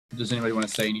does anybody want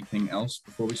to say anything else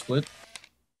before we split?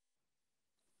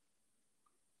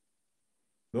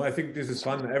 No, I think this is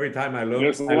fun. Every time I learn,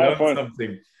 Yes, I learn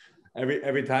something.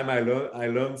 Every time I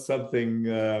learn something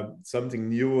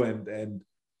new, and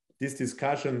these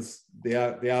discussions they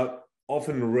are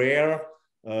often rare,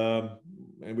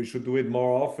 and we should do it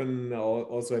more often.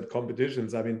 Also at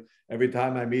competitions. I mean, every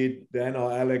time I meet Dan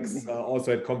or Alex,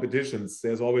 also at competitions,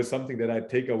 there's always something that I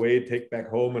take back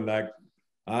home, and like,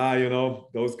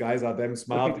 those guys are damn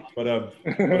smart, but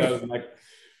like.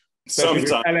 Especially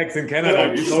with Alex in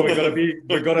Canada,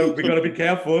 we gotta be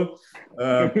careful.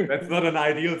 That's not an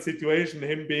ideal situation,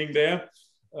 him being there.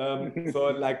 So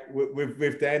like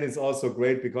with Dan is also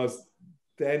great because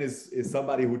Dan is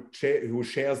somebody who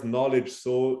shares knowledge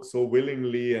so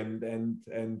willingly and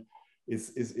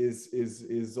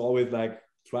is always like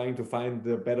trying to find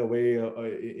the better way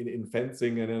in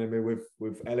fencing. And then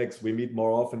with Alex we meet more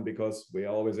often because we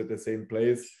are always at the same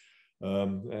place,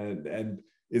 and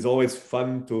it's always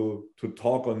fun to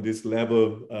talk on this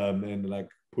level, and like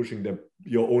pushing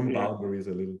your own boundaries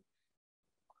a little.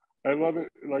 I love it.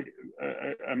 Like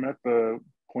I'm at the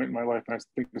point in my life, and I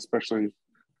think especially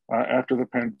after the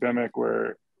pandemic,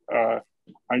 where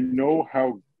I know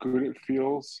how good it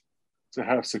feels to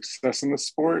have success in the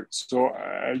sport. So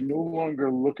I no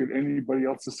longer look at anybody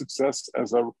else's success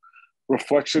as a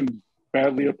reflection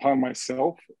badly upon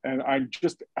myself, and I'm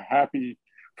just happy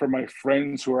for my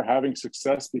friends who are having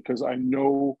success because I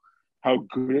know how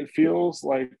good it feels.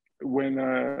 Like when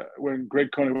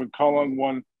Greg Koenig, when Colin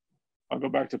won, I'll go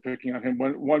back to picking on him,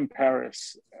 won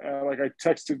Paris. Like I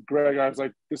texted Greg, I was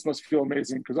like, this must feel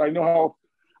amazing because I know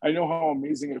how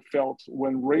amazing it felt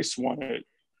when Race won it.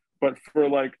 But for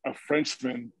like a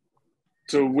Frenchman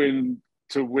to win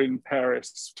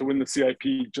Paris, to win the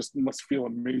CIP just must feel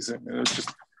amazing. And it's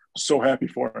just so happy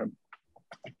for him.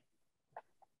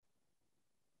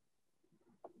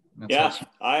 That's awesome.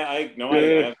 I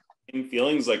have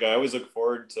feelings. Like I always look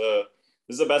forward to,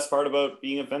 this is the best part about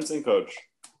being a fencing coach.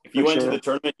 If you went to the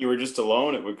tournament, you were just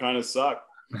alone, it would kind of suck.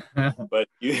 But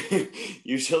you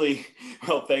usually,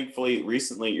 well, thankfully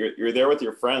recently you're there with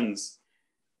your friends.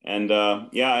 And I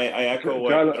echo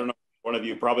what, I don't know, one of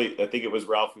you probably, I think it was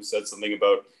Ralph who said something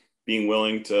about being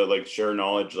willing to like share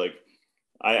knowledge. Like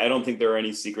I don't think there are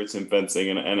any secrets in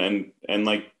fencing, and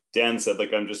like Dan said,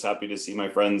 like, I'm just happy to see my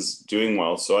friends doing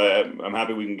well. So I'm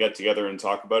happy we can get together and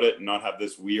talk about it and not have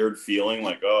this weird feeling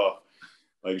like, oh,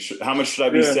 like, how much should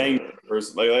I be saying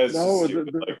first? Like, that's no,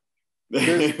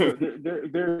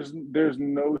 there's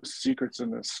no secrets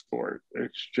in this sport.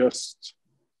 It's just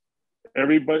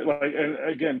everybody, like, and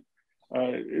again,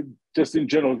 just in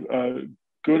general,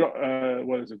 good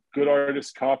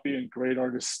artists copy and great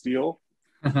artists steal.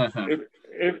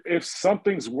 if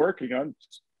something's working,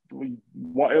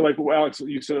 why, like Alex,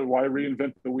 you said, why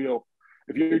reinvent the wheel?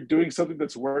 If you're doing something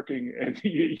that's working and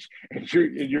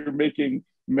you're making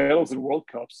medals in World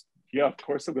Cups, yeah, of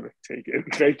course I'm going to take it.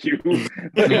 Thank you.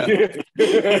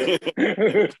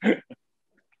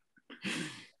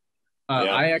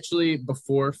 I actually,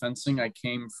 before fencing, I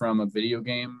came from a video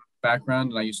game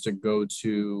background, and I used to go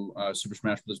to Super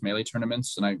Smash Bros. Melee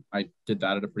tournaments, and I did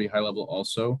that at a pretty high level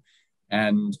also.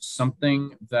 And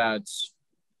something that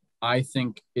I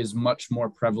think is much more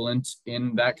prevalent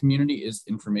in that community is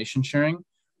information sharing.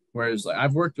 Whereas like,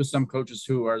 I've worked with some coaches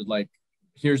who are like,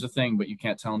 here's the thing, but you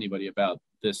can't tell anybody about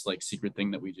this like secret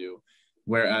thing that we do.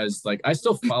 Whereas like, I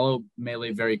still follow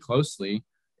Melee very closely,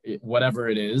 whatever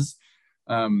it is.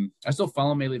 I still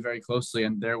follow Melee very closely.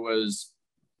 And there was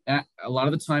a lot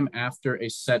of the time after a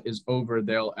set is over,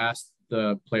 they'll ask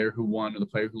the player who won or the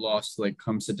player who lost to like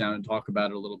come sit down and talk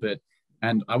about it a little bit.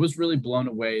 And I was really blown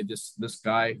away. This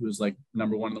guy who's like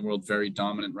number one in the world, very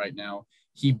dominant right now,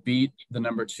 he beat the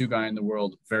number two guy in the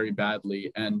world very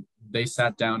badly. And they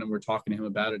sat down and were talking to him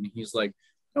about it. And he's like,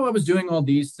 oh, I was doing all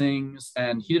these things.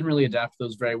 And he didn't really adapt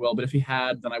those very well. But if he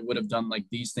had, then I would have done like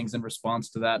these things in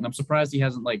response to that. And I'm surprised he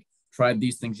hasn't like tried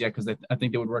these things yet, because I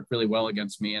think they would work really well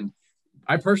against me. And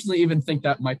I personally even think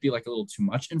that might be like a little too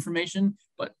much information.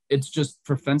 But it's just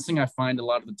for fencing, I find a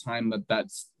lot of the time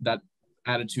that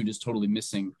attitude is totally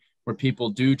missing, where people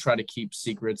do try to keep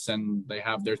secrets and they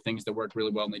have their things that work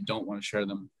really well and they don't want to share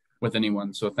them with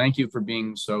anyone. So thank you for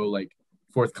being so like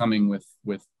forthcoming with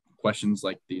questions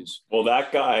like these. Well,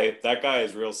 that guy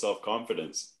has real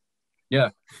self-confidence. Yeah,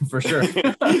 for sure.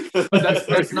 But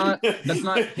that's not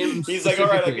him. He's like, all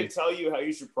right, I can tell you how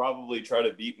you should probably try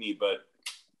to beat me, but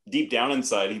deep down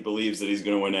inside, he believes that he's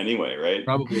going to win anyway, right?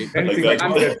 Probably. Like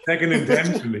second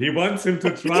intention. He wants him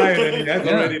to try, and he has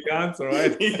already the answer,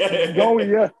 right? No,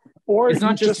 yeah. Or it's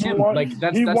not just him. Like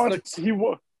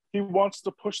he wants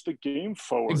to push the game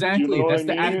forward. Exactly. Do you know That's what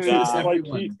the I mean? attitude of It's like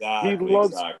everyone.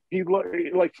 he loves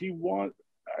like he wants.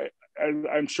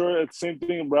 I'm sure it's the same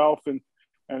thing, Ralph and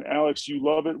Alex. You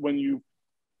love it when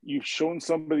you've shown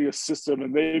somebody a system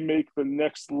and they make the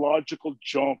next logical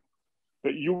jump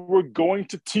that you were going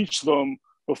to teach them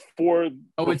before.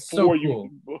 It's so cool.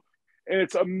 And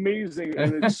it's amazing,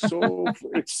 and it's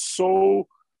so.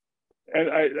 And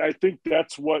I think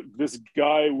that's what this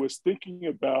guy was thinking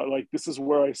about. Like, this is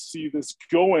where I see this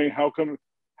going. How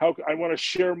I want to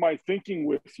share my thinking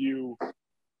with you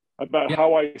about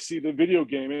how I see the video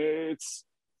game. That's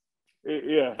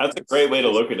a great way to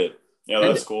look at it. Yeah,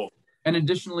 that's cool. And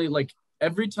additionally, like,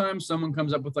 every time someone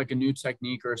comes up with like a new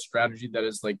technique or a strategy that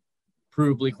is like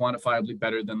provably, quantifiably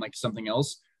better than like something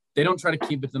else, they don't try to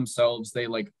keep it themselves. They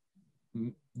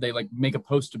make a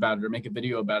post about it or make a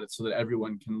video about it so that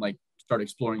everyone can like start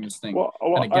exploring this thing.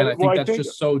 And again, I think that's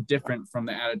just so different from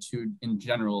the attitude in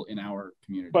general in our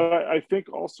community. But I think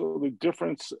also the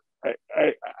difference,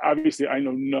 I obviously I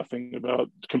know nothing about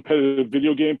competitive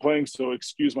video game playing, so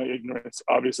excuse my ignorance,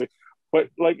 obviously. But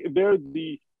like there's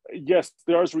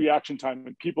reaction time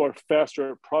and people are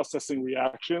faster at processing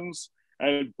reactions,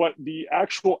 but the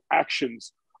actual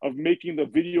actions of making the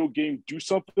video game do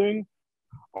something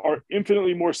are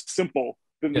infinitely more simple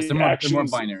than the actions. They're more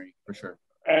binary for sure.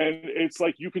 And it's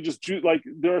like you can just do, like,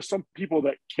 there are some people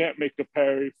that can't make a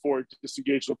parry forward to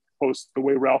disengage the post the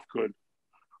way Ralph could,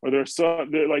 or there's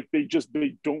some they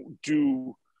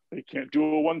can't do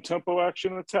a one tempo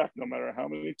action attack no matter how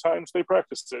many times they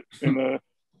practice it.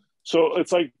 So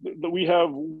it's like we have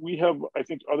I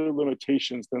think other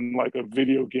limitations than like a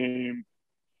video game,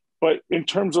 but in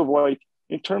terms of the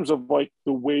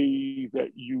way that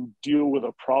you deal with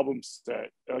a problem set,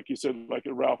 like you said, like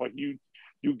Ralph, like you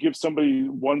give somebody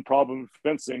one problem in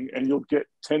fencing and you'll get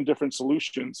 10 different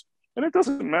solutions. And it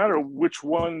doesn't matter which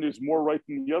one is more right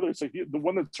than the other. It's like the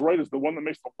one that's right is the one that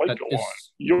makes the light go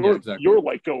on. Your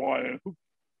light go on, and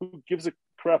who gives a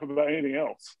crap about anything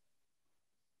else?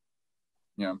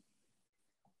 Yeah.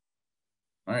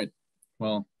 All right.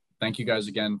 Well, thank you guys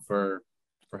again for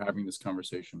having this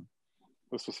conversation.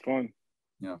 This was fun.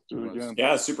 Yeah. Do it again.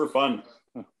 Yeah, super fun.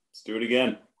 Let's do it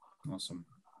again. Awesome.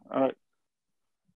 All right.